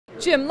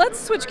Jim, let's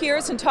switch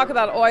gears and talk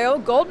about oil.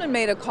 Goldman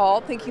made a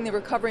call thinking the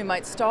recovery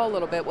might stall a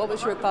little bit. What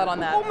was your thought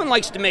on that? Goldman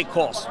likes to make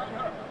calls.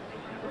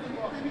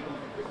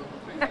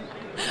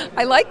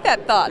 I like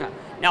that thought.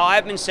 Now,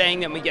 I've been saying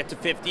that when we get to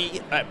 50,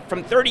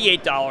 from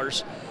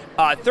 $38,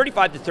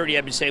 35 to 30,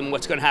 I've been saying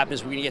what's going to happen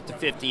is we're going to get to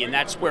 50, and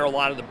that's where a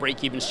lot of the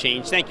break-evens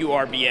change. Thank you,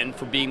 RBN,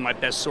 for being my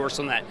best source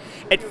on that.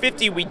 At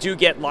 50, we do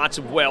get lots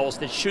of wells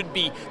that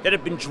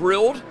have been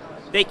drilled.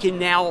 They can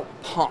now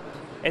pump.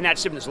 And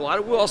that's it. There's a lot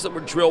of wells that were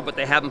drilled, but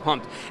they haven't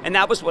pumped. And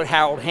that was what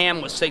Harold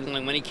Hamm was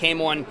signaling when he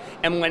came on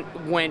and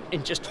went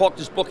and just talked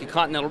his book at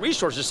Continental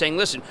Resources, saying,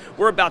 listen,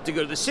 we're about to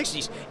go to the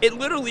 60s. It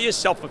literally is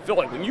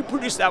self-fulfilling. When you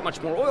produce that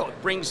much more oil,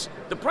 it brings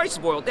the price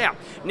of oil down.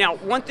 Now,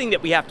 one thing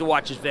that we have to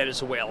watch is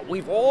Venezuela.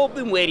 We've all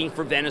been waiting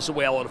for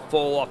Venezuela to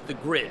fall off the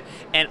grid.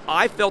 And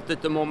I felt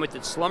that the moment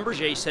that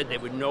Schlumberger said they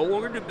would no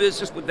longer do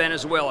business with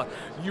Venezuela,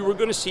 you were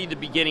going to see the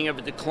beginning of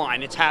a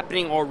decline. It's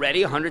happening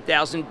already,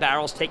 100,000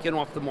 barrels taken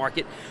off the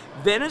market.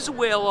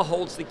 Venezuela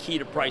holds the key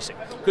to pricing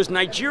because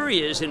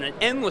Nigeria is in an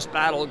endless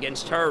battle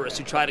against terrorists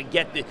who try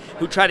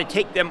to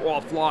take them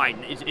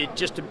offline,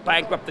 just to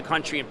bankrupt the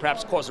country and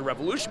perhaps cause a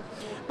revolution.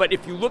 But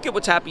if you look at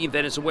what's happening in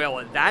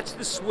Venezuela, that's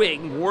the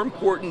swing, more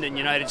important than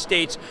United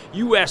States.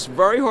 U.S.,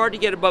 very hard to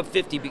get above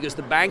 50 because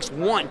the banks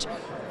want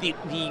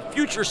the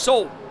future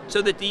sold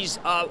so that these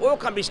oil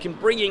companies can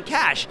bring in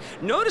cash.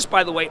 Notice,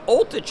 by the way,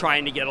 Ulta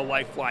trying to get a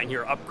lifeline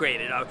here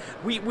upgraded.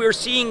 We're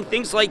seeing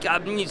things like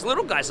these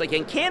little guys like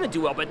Encana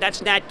do well, but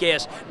that's Nat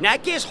Gas.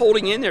 Nat Gas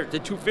holding in there at the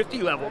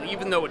 250 level,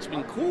 even though it's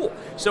been cool.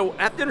 So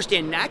I have to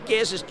understand, Nat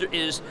Gas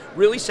is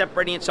really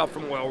separating itself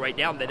from oil right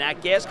now. The Nat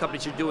Gas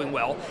companies are doing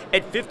well.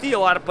 At 50, a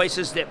lot of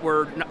places that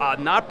were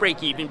not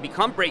break-even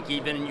become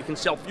break-even, and you can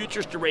sell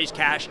futures to raise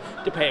cash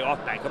to pay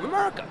off Bank of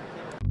America.